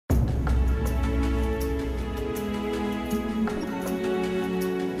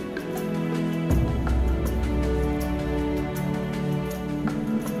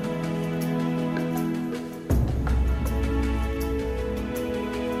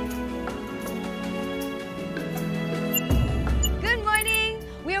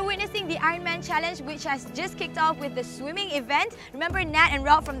challenge, which has just kicked off with the swimming event. Remember Nat and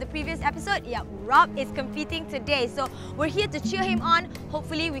Rob from the previous episode? Yeah, Rob is competing today. So we're here to cheer him on.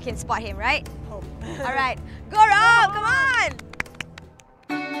 Hopefully we can spot him, right? Hope. All right, go Rob, come on!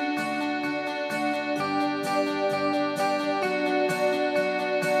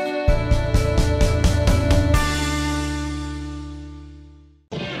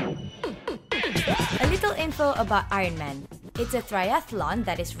 A little info about Ironman. It's a triathlon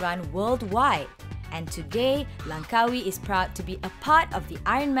that is run worldwide. And today, Langkawi is proud to be a part of the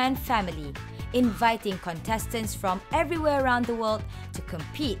Ironman family, inviting contestants from everywhere around the world to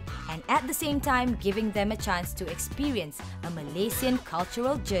compete and at the same time giving them a chance to experience a Malaysian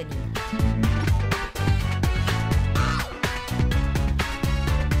cultural journey.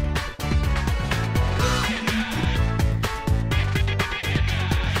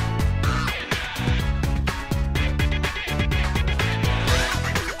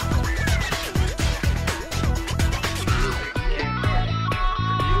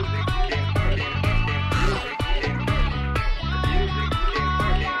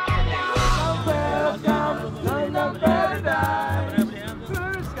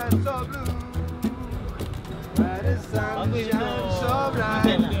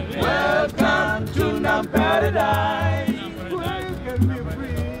 Welcome to the paradise where you can be free.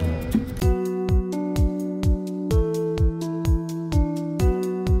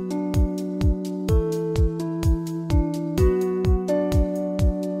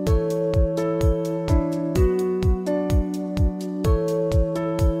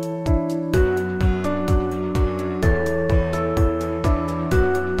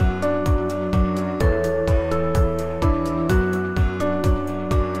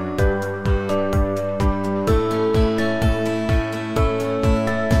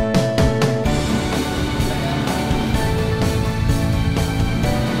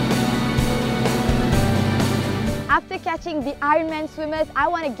 After catching the Ironman swimmers, I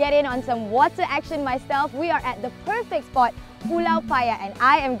want to get in on some water action myself. We are at the perfect spot, Pulau Payar, and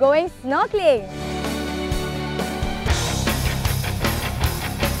I am going snorkeling.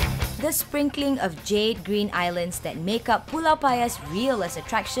 The sprinkling of jade green islands that make up Pulau Payar's realest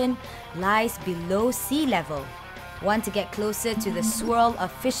attraction lies below sea level. Want to get closer to the swirl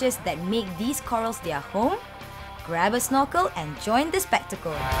of fishes that make these corals their home? Grab a snorkel and join the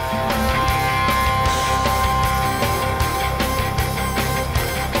spectacle.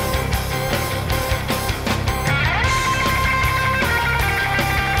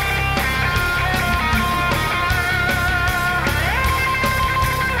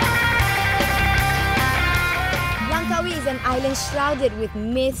 Langkawi is an island shrouded with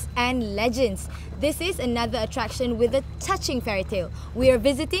myths and legends. This is another attraction with a touching fairy tale. We are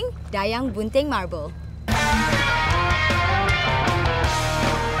visiting Dayang Bunting Marble.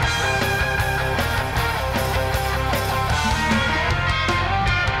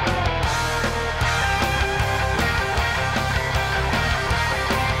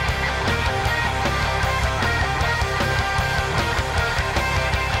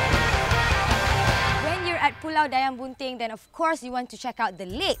 Pulau Dayang Bunting, then of course you want to check out the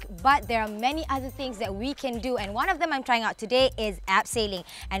lake, but there are many other things that we can do, and one of them I'm trying out today is abseiling,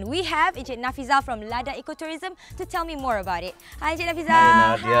 and we have Encik Nafizah from Lada Ecotourism to tell me more about it. Hi Encik Nafizah.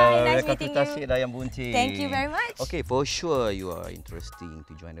 Hi Nadia. Hi, nice Welcome meeting to Tasik Dayang Bunting. Thank you very much. Okay, for sure you are interesting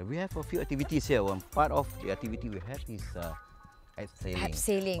to join us. We have a few activities here. One part of the activity we have is abseiling.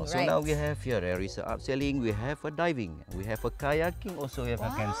 Abseiling, so right. now we have here, there is abseiling, we have a diving, we have a kayaking, also we have a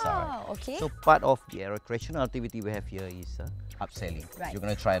campsite. Okay. So part of the recreational activity we have here is abseiling. Right. You're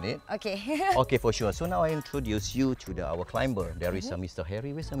going to try it? Okay. Okay, for sure. So now I introduce you to our climber. There is Mr.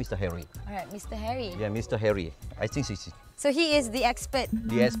 Harry. Where's Mr. Harry? All right, Mr. Harry. Yeah, Mr. Harry. I think he's So he is the expert.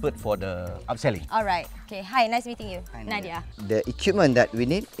 the expert for the abseiling. All right. Okay. Hi, nice meeting you. Hi, Nadia. The equipment that we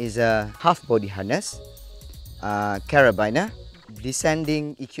need is a half body harness, carabiner,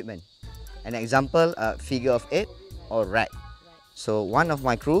 descending equipment. An example, figure of 8 or rack. So one of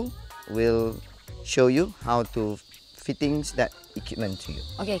my crew will show you how to fittings that equipment to you.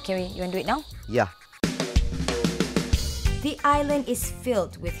 Okay, you want to do it now? Yeah. The island is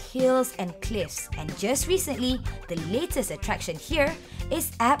filled with hills and cliffs, and just recently, the latest attraction here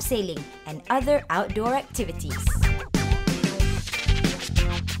is abseiling and other outdoor activities.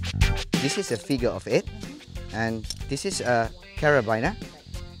 This is a figure of 8, and this is a carabiner,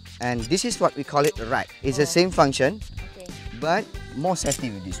 and this is what we call it a rack. It's the same function, Okay. but more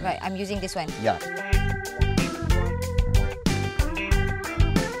safety with this one. Right, I'm using this one. Yeah.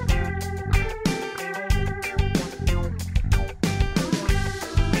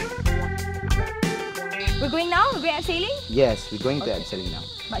 We're going now? We're going abseiling? Yes, we're going to abseiling now.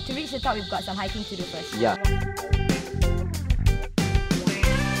 But to reach the top, we've got some hiking to do first. Yeah.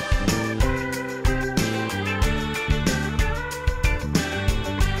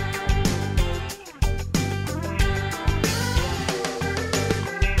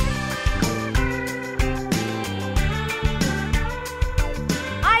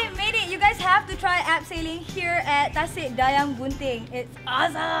 To try abseiling here at Tasik Dayang Bunting. It's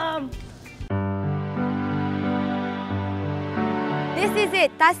awesome! This is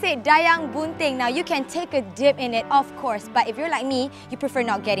it, Tasik Dayang Bunting. Now you can take a dip in it, of course, but if you're like me, you prefer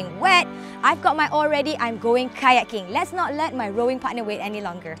not getting wet. I've got my oar ready, I'm going kayaking. Let's not let my rowing partner wait any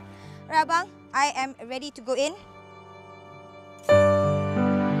longer. Alright, abang, I am ready to go in.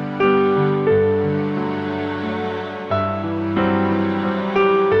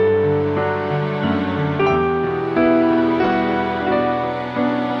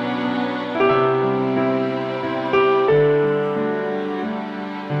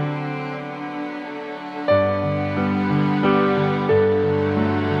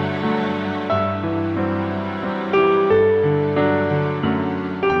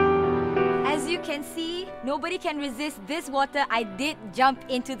 Nobody can resist this water. I did jump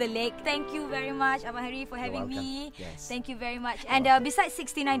into the lake. Thank you very much, Abang Harry, for having me. Yes. Thank you very much. And besides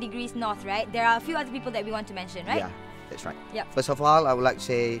 69 degrees north, right, there are a few other people that we want to mention, right? Yeah, that's right. Yep. First of all, I would like to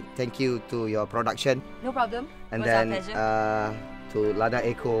say thank you to your production. No problem. And it was then our pleasure. To Lada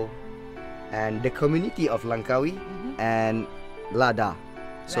Eco and the community of Langkawi and Lada.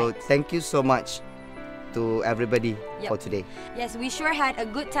 So Right. thank you so much to everybody for today. Yes, we sure had a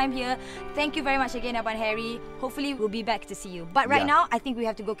good time here. Thank you very much again, Abang Harry. Hopefully we'll be back to see you. But right now, I think we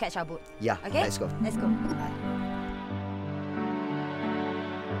have to go catch our boat. Yeah, Okay? let's go. Let's go.